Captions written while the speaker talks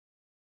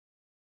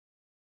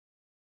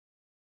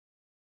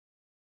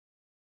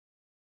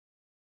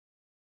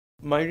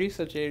My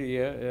research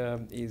area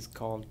is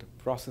called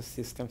process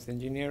systems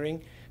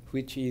engineering,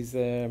 which is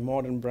a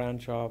modern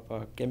branch of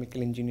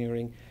chemical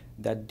engineering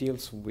that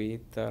deals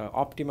with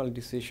optimal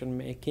decision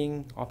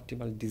making,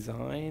 optimal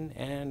design,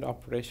 and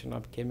operation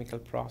of chemical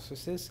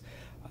processes.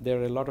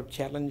 There are a lot of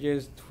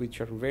challenges which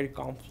are very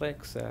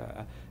complex.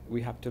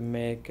 We have to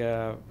make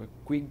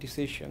quick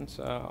decisions,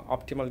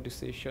 optimal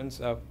decisions,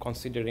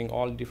 considering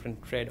all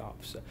different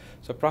trade-offs.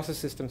 So process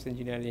systems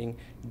engineering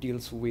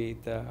deals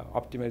with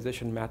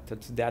optimization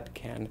methods that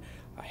can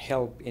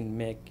help in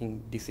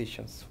making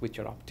decisions which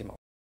are optimal.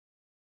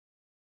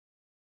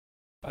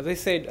 As I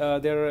said,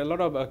 there are a lot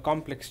of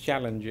complex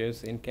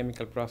challenges in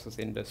chemical process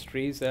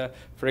industries.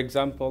 For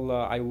example,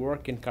 I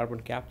work in carbon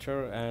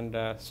capture and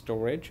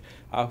storage,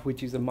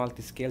 which is a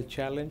multi-scale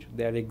challenge.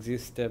 There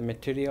exist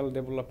material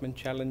development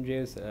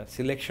challenges,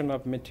 selection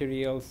of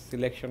materials,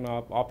 selection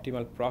of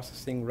optimal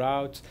processing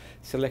routes,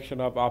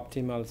 selection of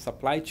optimal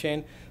supply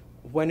chain.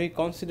 When we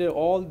consider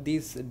all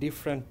these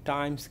different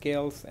time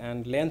scales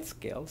and length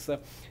scales,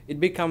 it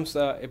becomes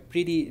a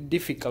pretty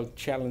difficult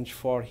challenge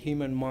for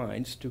human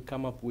minds to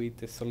come up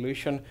with a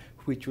solution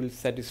which will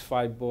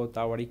satisfy both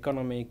our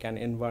economic and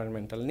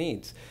environmental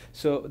needs.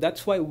 So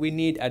that's why we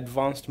need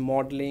advanced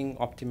modeling,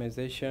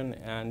 optimization,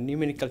 and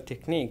numerical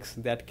techniques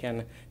that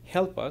can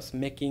help us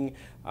making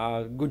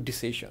good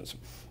decisions.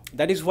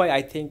 That is why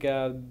I think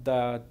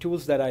the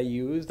tools that I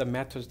use, the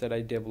methods that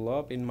I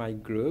develop in my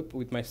group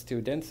with my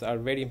students are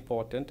very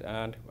important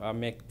and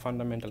make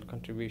fundamental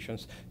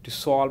contributions to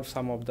solve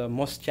some of the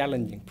most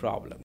challenging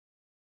problems.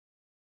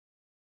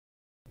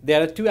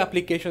 There are two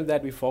applications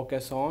that we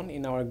focus on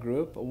in our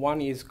group.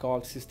 One is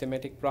called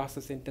systematic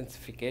process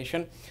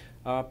intensification.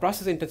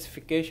 Process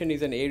intensification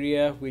is an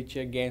area which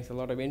gains a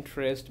lot of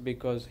interest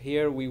because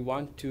here we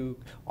want to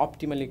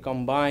optimally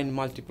combine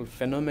multiple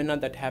phenomena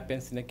that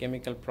happens in a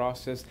chemical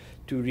process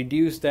to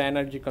reduce the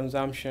energy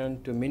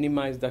consumption, to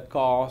minimize the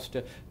cost,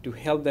 to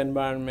help the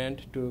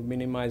environment, to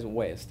minimize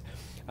waste.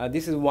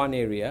 This is one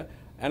area.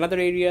 Another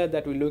area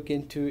that we look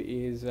into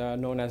is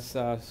known as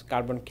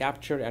carbon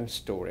capture and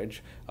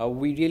storage.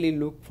 We really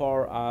look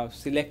for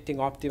selecting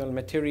optimal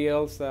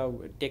materials,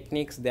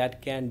 techniques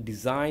that can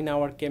design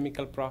our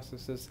chemical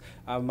processes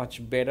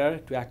much better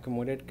to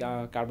accommodate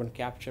carbon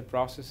capture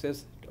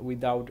processes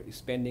without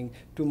spending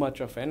too much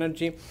of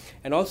energy.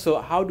 And also,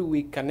 how do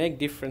we connect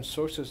different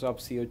sources of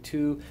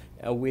CO2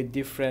 with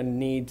different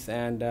needs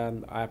and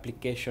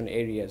application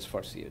areas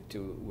for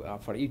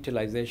CO2 for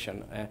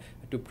utilization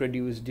to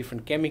produce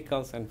different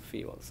chemicals and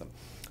fuels.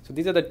 So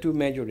these are the two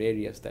major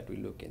areas that we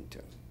look into.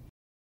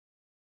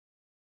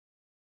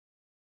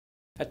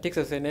 At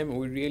Texas A&M,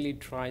 we really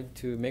try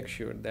to make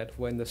sure that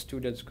when the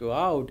students go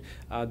out,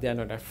 they are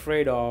not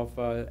afraid of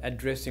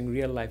addressing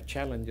real-life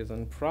challenges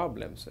and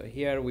problems.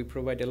 Here we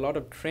provide a lot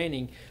of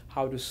training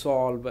how to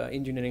solve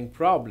engineering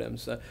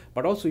problems,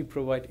 but also we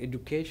provide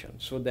education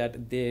so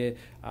that they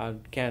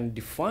can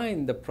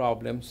define the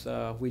problems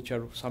which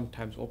are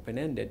sometimes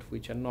open-ended,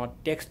 which are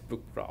not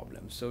textbook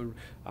problems. So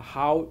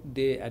how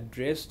they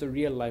address the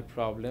real-life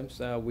problems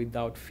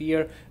without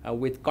fear,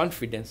 with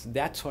confidence,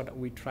 that's what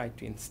we try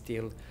to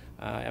instill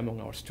among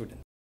our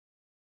students.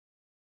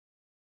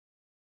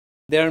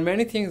 There are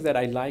many things that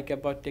I like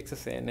about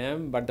Texas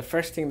A&M, but the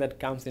first thing that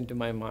comes into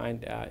my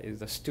mind is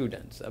the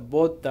students,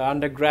 both the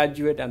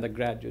undergraduate and the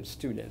graduate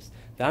students.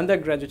 The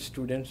undergraduate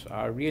students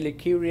are really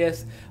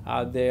curious.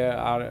 They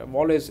are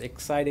always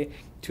excited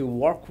to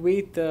work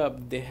with.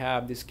 They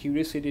have this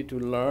curiosity to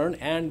learn,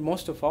 and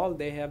most of all,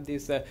 they have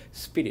this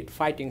spirit,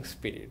 fighting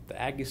spirit,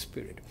 the Aggie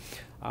spirit.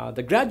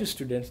 The graduate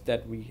students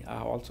that we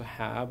also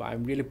have,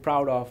 I'm really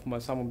proud of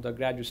some of the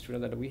graduate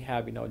students that we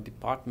have in our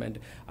department.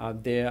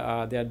 They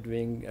are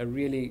doing a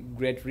really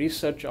great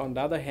research. On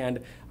the other hand,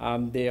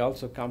 they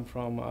also come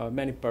from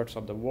many parts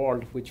of the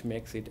world, which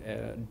makes it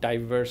a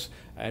diverse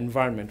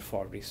environment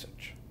for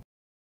research.